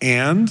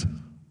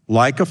 And,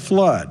 like a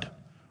flood,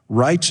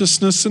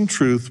 righteousness and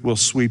truth will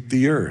sweep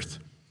the earth.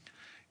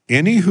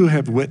 Any who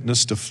have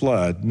witnessed a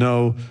flood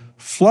know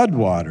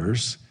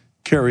floodwaters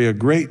carry a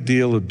great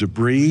deal of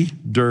debris,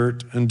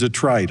 dirt, and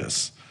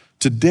detritus.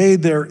 Today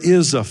there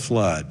is a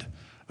flood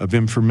of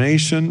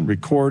information,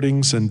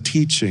 recordings, and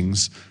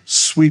teachings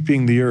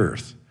sweeping the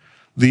earth.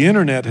 The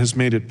internet has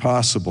made it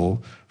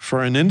possible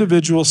for an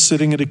individual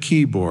sitting at a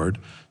keyboard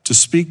to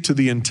speak to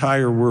the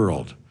entire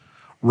world.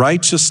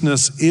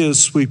 Righteousness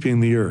is sweeping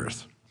the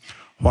earth,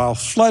 while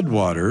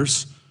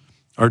floodwaters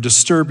are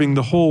disturbing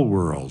the whole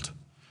world.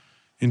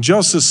 In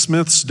Joseph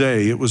Smith's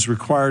day, it was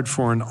required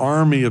for an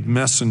army of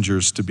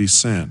messengers to be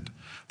sent.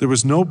 There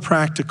was a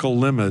practical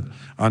limit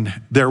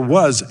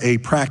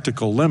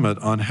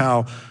on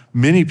how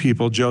many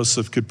people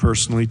Joseph could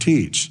personally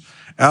teach.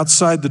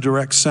 Outside the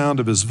direct sound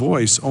of his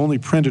voice, only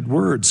printed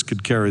words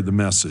could carry the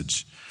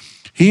message.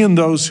 He and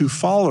those who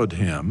followed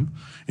him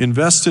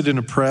invested in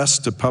a press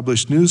to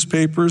publish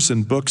newspapers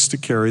and books to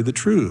carry the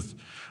truth.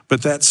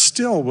 But that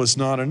still was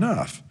not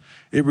enough.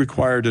 It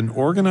required an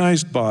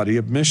organized body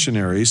of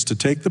missionaries to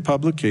take the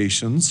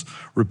publications,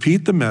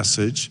 repeat the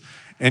message,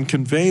 and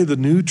convey the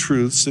new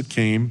truths that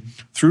came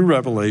through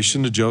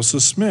revelation to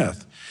Joseph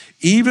Smith.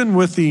 Even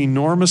with the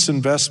enormous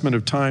investment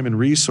of time and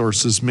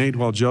resources made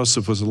while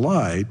Joseph was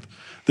alive,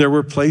 there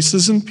were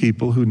places and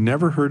people who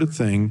never heard a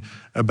thing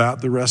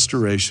about the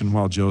restoration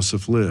while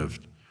Joseph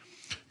lived.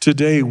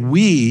 Today,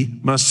 we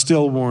must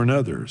still warn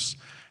others.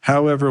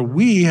 However,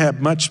 we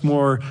have much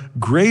more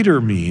greater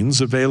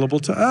means available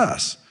to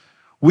us.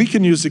 We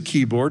can use a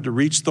keyboard to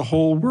reach the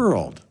whole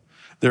world.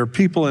 There are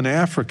people in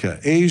Africa,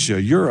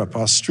 Asia, Europe,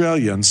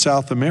 Australia, and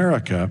South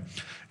America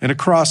and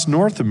across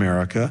North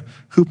America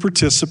who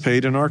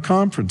participate in our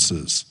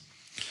conferences.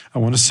 I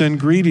want to send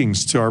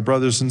greetings to our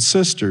brothers and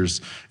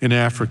sisters in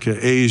Africa,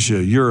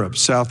 Asia, Europe,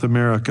 South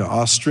America,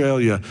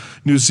 Australia,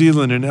 New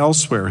Zealand, and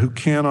elsewhere who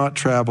cannot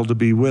travel to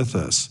be with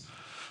us.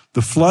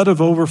 The flood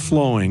of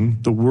overflowing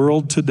the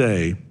world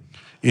today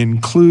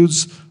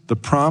includes the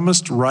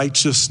promised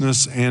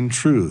righteousness and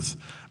truth,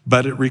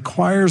 but it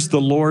requires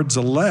the Lord's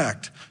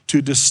elect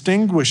to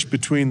distinguish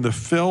between the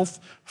filth,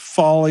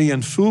 folly,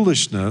 and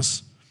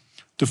foolishness,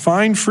 to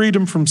find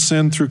freedom from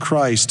sin through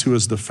Christ, who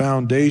is the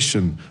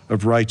foundation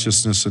of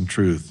righteousness and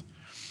truth.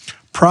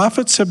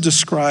 Prophets have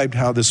described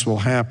how this will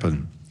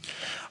happen.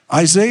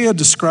 Isaiah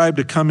described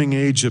a coming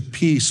age of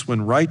peace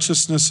when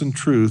righteousness and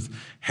truth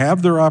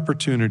have their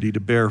opportunity to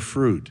bear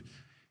fruit.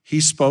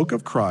 He spoke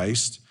of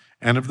Christ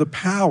and of the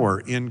power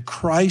in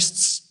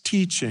Christ's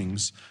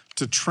teachings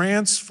to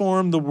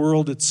transform the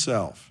world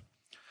itself.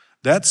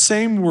 That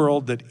same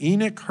world that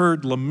Enoch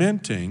heard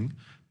lamenting,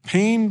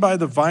 pained by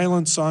the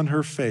violence on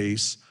her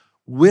face,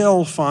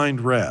 will find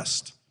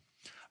rest.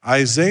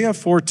 Isaiah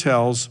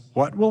foretells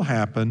what will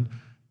happen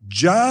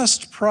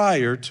just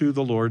prior to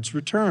the Lord's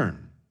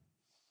return.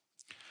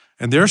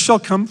 And there shall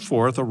come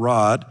forth a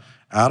rod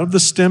out of the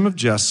stem of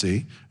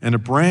Jesse, and a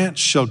branch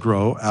shall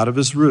grow out of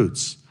his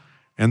roots.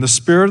 And the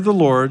Spirit of the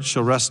Lord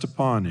shall rest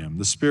upon him,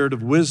 the Spirit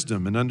of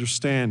wisdom and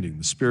understanding,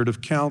 the Spirit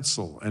of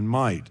counsel and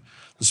might,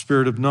 the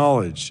Spirit of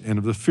knowledge and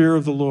of the fear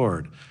of the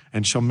Lord,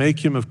 and shall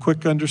make him of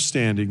quick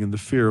understanding in the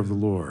fear of the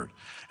Lord.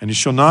 And he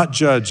shall not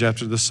judge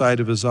after the sight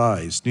of his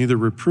eyes, neither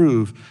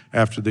reprove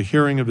after the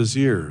hearing of his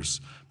ears,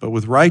 but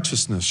with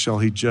righteousness shall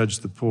he judge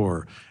the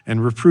poor,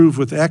 and reprove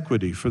with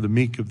equity for the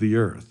meek of the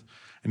earth.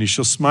 And he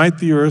shall smite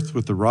the earth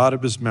with the rod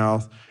of his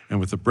mouth, and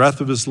with the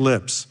breath of his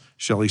lips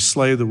shall he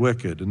slay the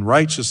wicked. And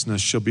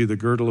righteousness shall be the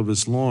girdle of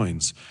his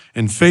loins,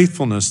 and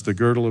faithfulness the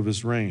girdle of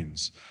his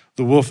reins.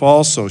 The wolf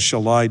also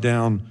shall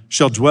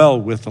dwell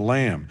with the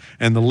lamb,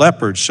 and the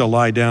leopard shall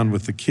lie down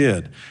with the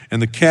kid,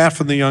 and the calf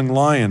and the young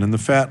lion and the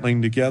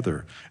fatling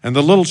together, and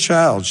the little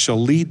child shall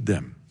lead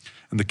them.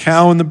 And the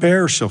cow and the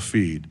bear shall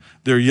feed,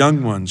 their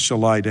young ones shall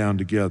lie down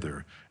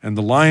together, and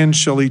the lion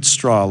shall eat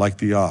straw like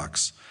the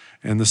ox,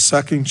 and the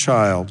sucking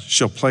child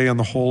shall play on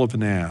the hole of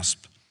an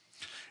asp,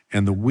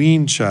 and the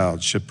weaned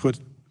child shall put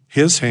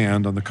his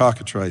hand on the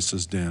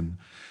cockatrice's den.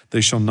 They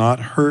shall not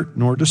hurt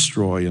nor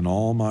destroy in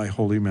all my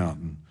holy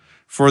mountain.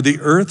 For the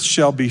earth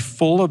shall be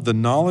full of the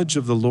knowledge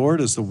of the Lord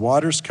as the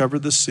waters cover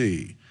the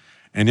sea.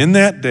 And in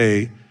that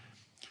day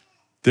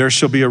there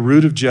shall be a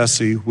root of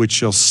Jesse, which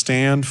shall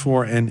stand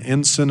for an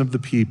ensign of the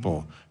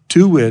people,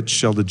 to which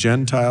shall the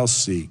Gentiles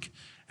seek,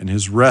 and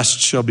his rest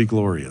shall be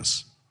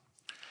glorious.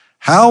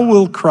 How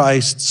will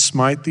Christ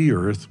smite the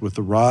earth with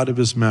the rod of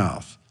his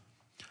mouth?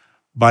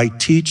 By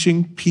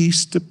teaching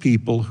peace to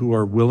people who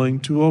are willing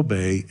to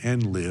obey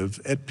and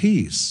live at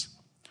peace.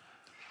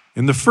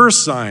 In the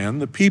first Zion,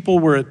 the people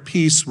were at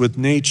peace with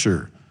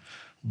nature,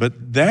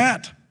 but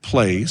that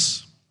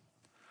place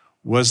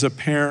was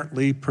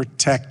apparently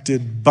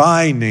protected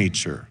by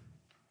nature.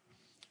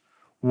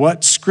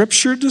 What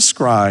Scripture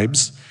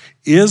describes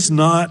is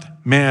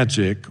not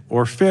magic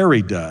or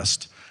fairy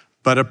dust,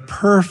 but a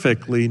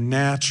perfectly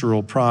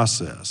natural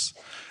process.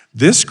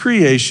 This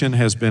creation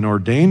has been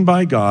ordained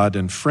by God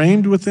and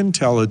framed with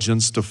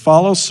intelligence to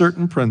follow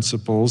certain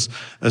principles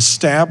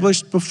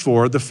established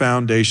before the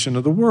foundation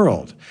of the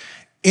world.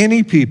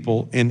 Any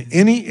people in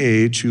any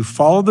age who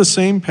follow the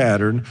same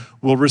pattern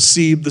will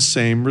receive the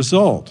same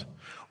result.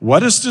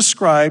 What is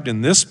described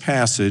in this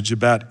passage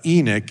about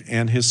Enoch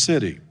and his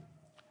city?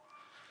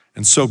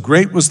 And so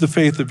great was the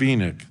faith of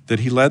Enoch that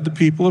he led the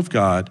people of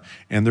God,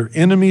 and their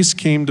enemies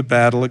came to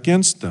battle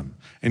against them.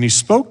 And he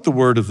spoke the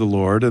word of the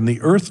Lord, and the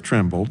earth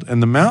trembled,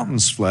 and the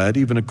mountains fled,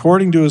 even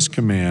according to his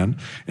command,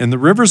 and the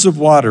rivers of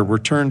water were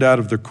turned out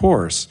of their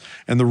course,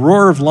 and the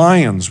roar of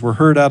lions were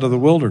heard out of the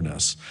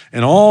wilderness.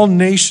 And all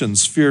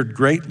nations feared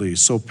greatly,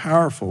 so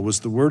powerful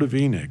was the word of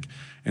Enoch,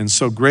 and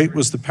so great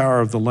was the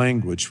power of the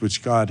language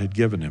which God had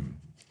given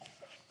him.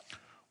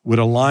 Would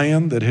a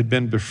lion that had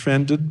been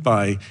befriended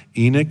by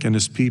Enoch and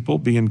his people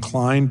be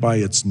inclined by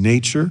its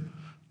nature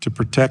to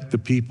protect the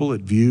people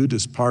it viewed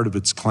as part of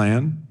its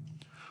clan?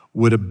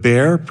 Would a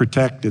bear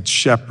protect its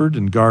shepherd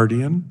and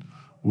guardian?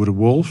 Would a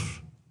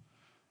wolf?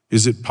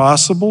 Is it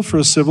possible for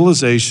a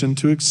civilization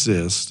to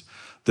exist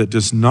that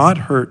does not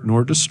hurt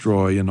nor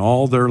destroy in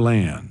all their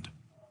land?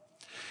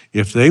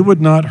 If they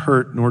would not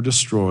hurt nor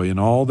destroy in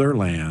all their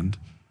land,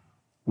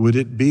 would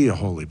it be a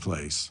holy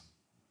place?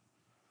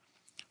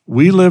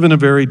 We live in a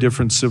very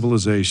different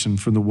civilization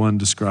from the one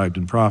described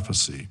in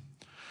prophecy,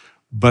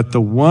 but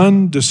the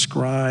one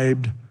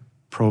described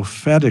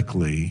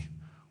prophetically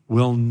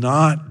will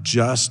not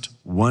just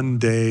one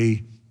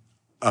day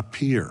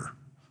appear.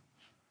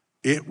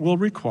 It will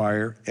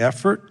require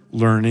effort,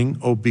 learning,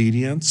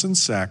 obedience, and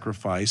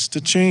sacrifice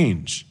to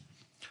change.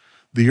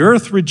 The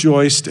earth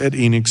rejoiced at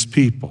Enoch's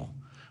people.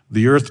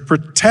 The earth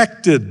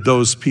protected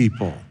those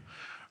people.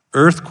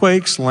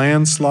 Earthquakes,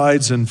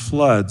 landslides, and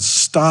floods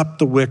stopped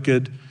the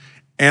wicked,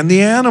 and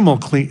the animal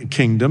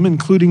kingdom,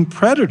 including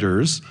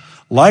predators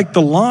like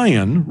the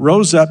lion,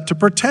 rose up to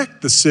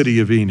protect the city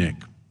of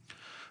Enoch.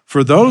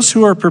 For those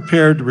who are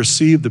prepared to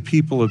receive the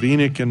people of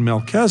Enoch and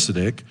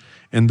Melchizedek,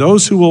 and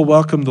those who will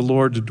welcome the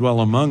Lord to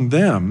dwell among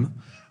them,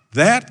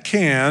 that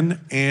can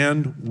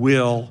and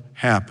will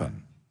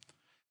happen.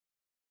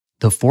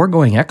 The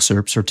foregoing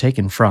excerpts are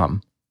taken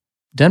from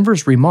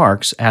Denver's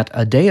remarks at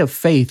a Day of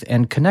Faith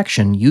and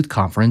Connection youth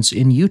conference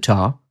in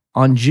Utah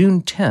on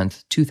June 10,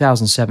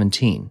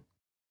 2017.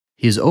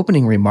 His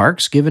opening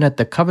remarks given at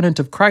the Covenant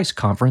of Christ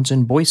conference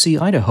in Boise,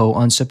 Idaho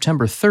on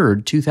September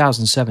 3,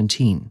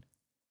 2017.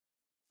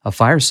 A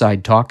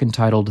fireside talk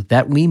entitled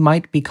That We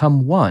Might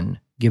Become One,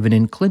 given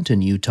in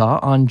Clinton, Utah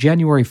on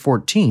January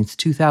 14,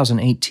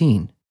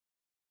 2018.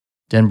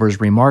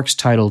 Denver's remarks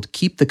titled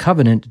Keep the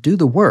Covenant, Do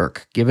the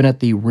Work, given at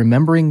the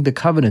Remembering the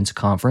Covenants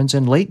conference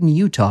in Layton,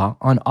 Utah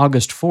on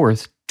August 4,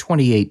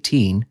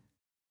 2018.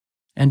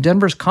 And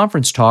Denver's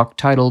conference talk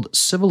titled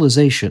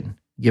Civilization,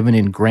 given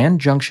in Grand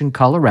Junction,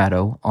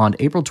 Colorado on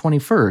April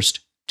 21,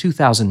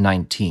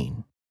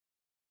 2019.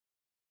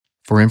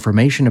 For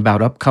information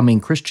about upcoming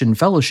Christian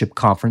Fellowship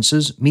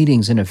conferences,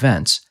 meetings, and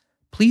events,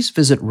 please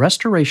visit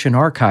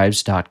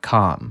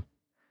restorationarchives.com.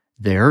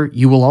 There,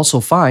 you will also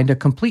find a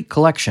complete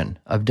collection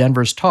of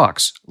Denver's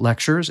talks,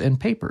 lectures, and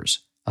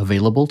papers,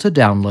 available to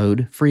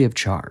download free of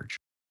charge.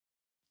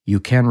 You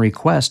can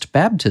request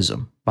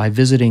baptism by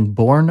visiting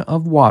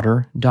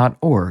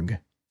bornofwater.org.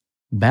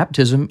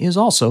 Baptism is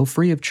also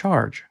free of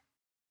charge.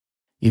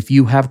 If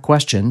you have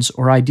questions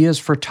or ideas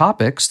for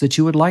topics that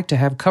you would like to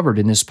have covered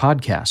in this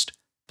podcast,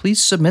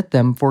 please submit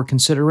them for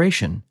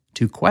consideration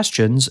to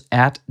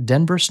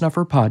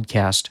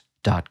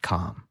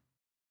questions@denversnufferpodcast.com.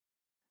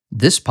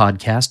 This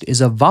podcast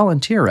is a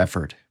volunteer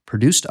effort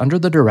produced under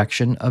the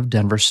direction of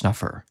Denver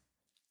Snuffer.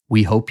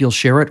 We hope you'll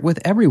share it with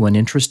everyone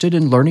interested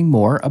in learning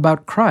more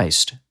about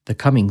Christ, the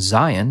coming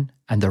Zion,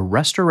 and the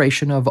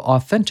restoration of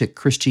authentic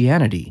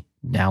Christianity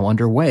now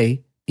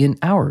underway in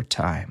our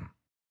time.